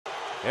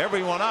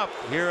Everyone up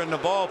here in the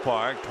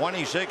ballpark.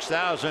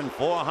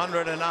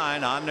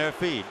 26,409 on their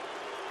feet.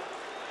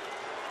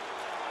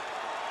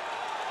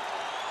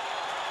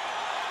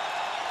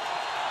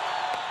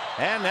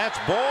 And that's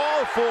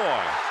ball 4.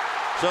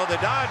 So the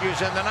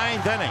Dodgers in the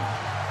 9th inning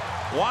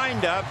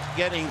wind up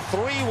getting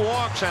 3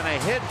 walks and a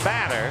hit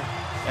batter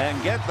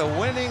and get the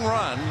winning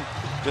run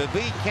to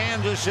beat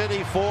Kansas City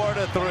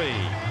 4-3.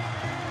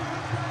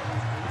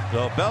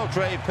 So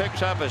Beltre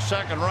picks up his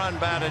second run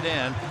batted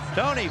in.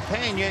 Tony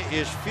Pena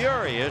is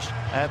furious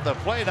at the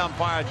plate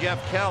umpire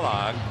Jeff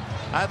Kellogg.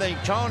 I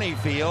think Tony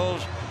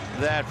feels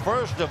that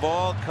first of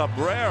all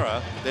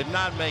Cabrera did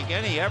not make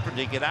any effort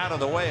to get out of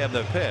the way of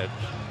the pitch.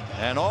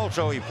 And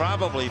also he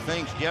probably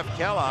thinks Jeff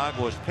Kellogg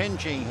was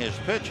pinching his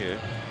pitcher,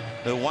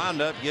 who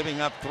wound up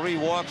giving up 3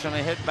 walks and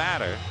a hit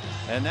batter.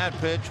 And that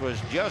pitch was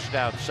just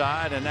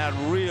outside, and that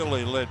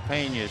really lit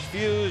Pena's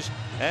fuse.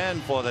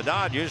 And for the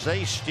Dodgers,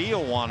 they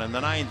steal one in the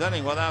 9th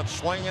inning without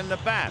swinging the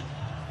bat.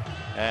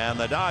 And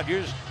the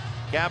Dodgers,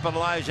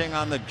 capitalizing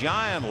on the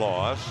giant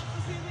loss,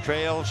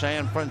 trail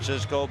San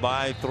Francisco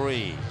by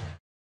 3.